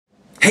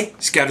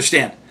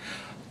ScouterStan.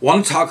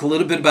 Want to talk a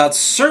little bit about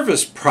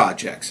service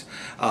projects,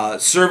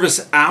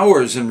 service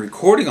hours, and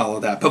recording all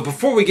of that. But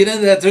before we get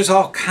into that, there's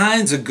all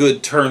kinds of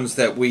good turns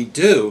that we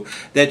do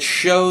that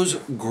shows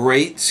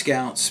great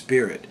Scout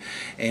spirit.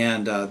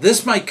 And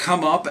this might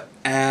come up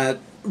at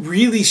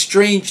really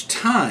strange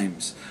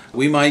times.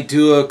 We might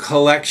do a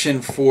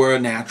collection for a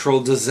natural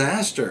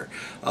disaster.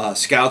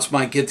 Scouts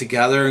might get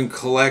together and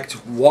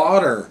collect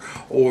water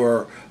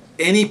or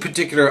any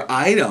particular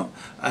item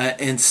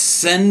and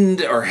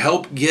send or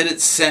help get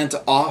it sent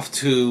off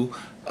to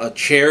a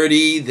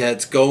charity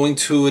that's going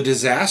to a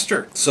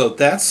disaster. So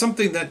that's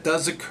something that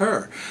does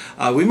occur.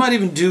 We might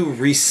even do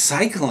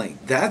recycling.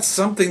 That's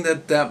something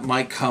that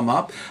might come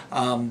up.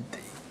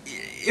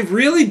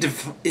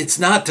 It's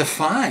not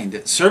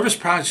defined. Service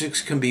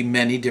projects can be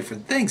many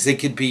different things. They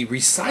could be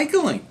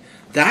recycling.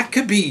 That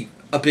could be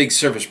a big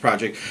service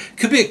project. It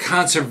could be a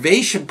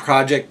conservation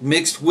project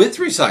mixed with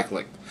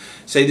recycling.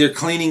 Say they're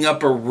cleaning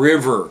up a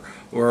river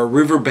or a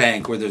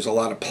riverbank where there's a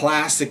lot of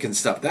plastic and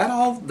stuff.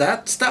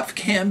 That stuff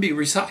can be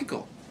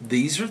recycled.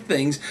 These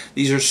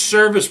are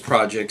service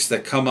projects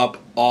that come up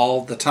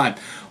all the time.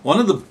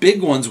 One of the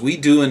big ones we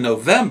do in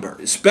November,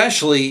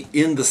 especially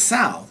in the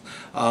South,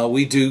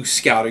 we do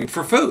scouting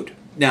for food.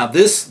 Now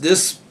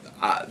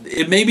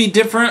it may be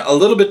different, a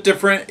little bit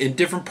different in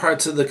different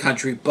parts of the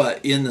country, but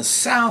in the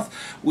South,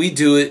 we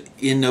do it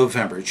in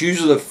November. It's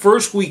usually the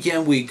first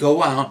weekend we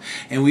go out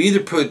and we either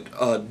put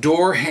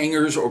door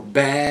hangers or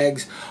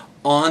bags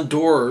on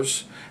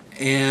doors,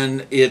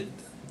 and it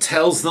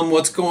tells them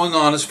what's going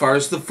on as far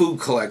as the food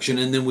collection,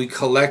 and then we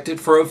collect it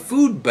for a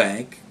food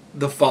bank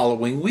the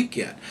following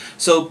weekend.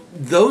 So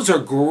those are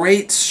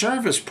great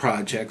service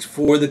projects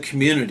for the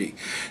community.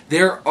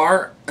 There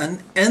are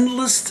an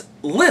endless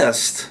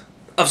list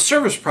of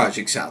service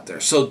projects out there,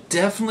 so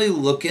definitely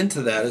look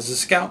into that as a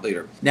scout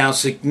leader. Now,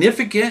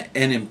 significant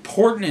and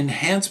important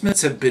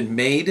enhancements have been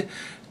made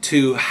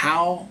to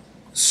how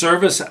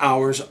service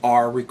hours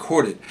are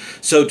recorded.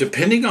 So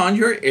depending on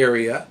your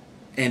area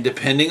and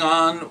depending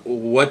on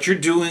what you're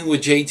doing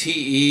with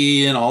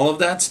JTE and all of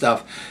that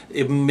stuff,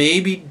 it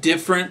may be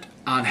different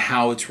on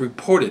how it's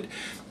reported.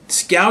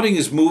 Scouting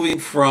is moving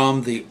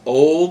from the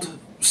old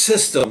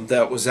system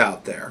that was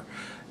out there,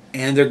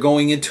 and they're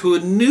going into a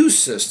new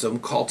system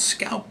called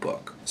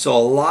Scoutbook. So a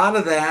lot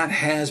of that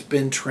has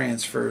been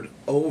transferred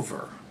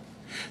over.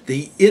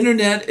 The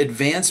internet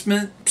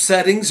advancement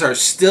settings are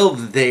still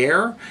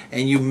there,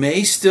 and you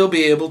may still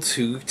be able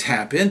to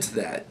tap into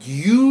that.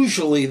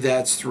 Usually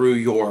that's through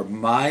your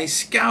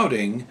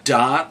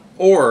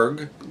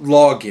myscouting.org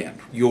login.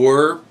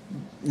 Your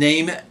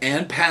name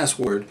and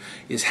password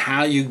is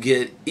how you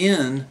get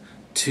in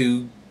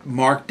to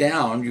mark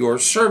down your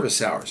service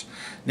hours.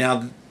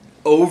 Now,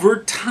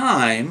 over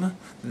time,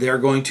 they're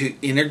going to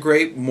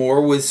integrate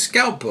more with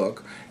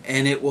Scoutbook,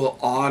 and it will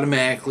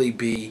automatically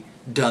be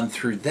done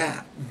through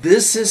that.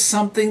 This is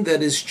something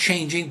that is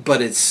changing,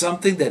 but it's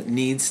something that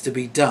needs to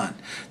be done.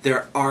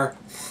 There are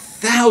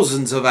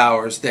thousands of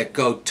hours that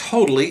go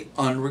totally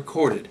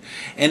unrecorded,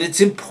 and it's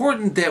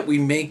important that we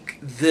make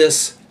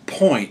this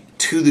point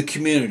to the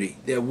community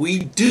that we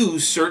do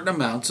certain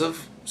amounts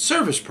of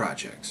service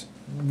projects.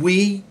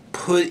 We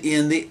put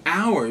in the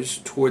hours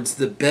towards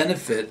the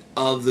benefit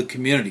of the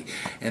community,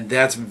 and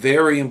that's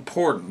very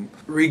important.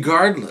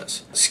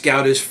 Regardless,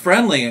 Scout is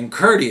friendly and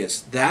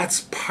courteous.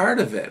 That's part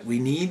of it. We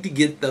need to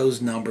get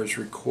those numbers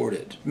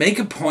recorded. Make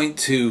a point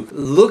to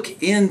look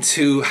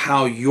into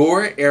how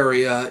your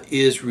area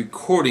is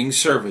recording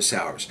service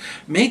hours.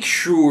 Make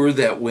sure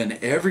that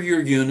whenever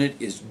your unit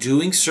is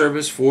doing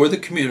service for the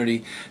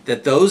community,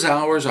 that those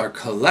hours are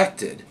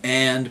collected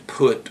and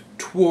put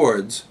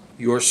towards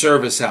your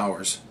service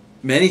hours.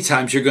 Many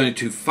times you're going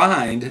to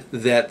find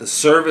that the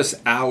service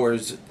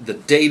hours, the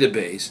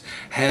database,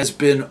 has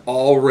been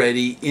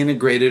already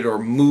integrated or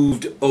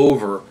moved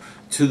over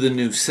to the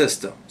new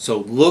system. So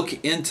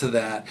look into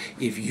that.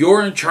 If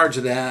you're in charge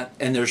of that,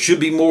 and there should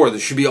be more, there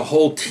should be a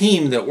whole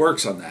team that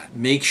works on that.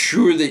 Make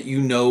sure that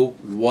you know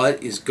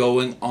what is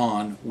going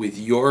on with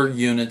your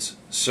unit's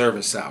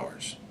service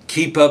hours.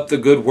 Keep up the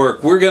good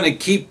work. We're going to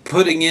keep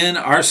putting in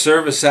our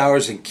service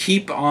hours and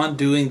keep on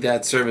doing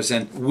that service.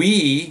 And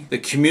we, the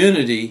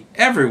community,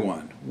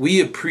 everyone, we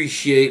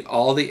appreciate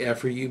all the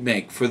effort you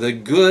make for the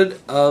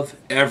good of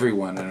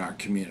everyone in our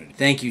community.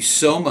 Thank you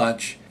so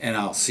much, and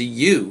I'll see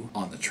you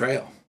on the trail.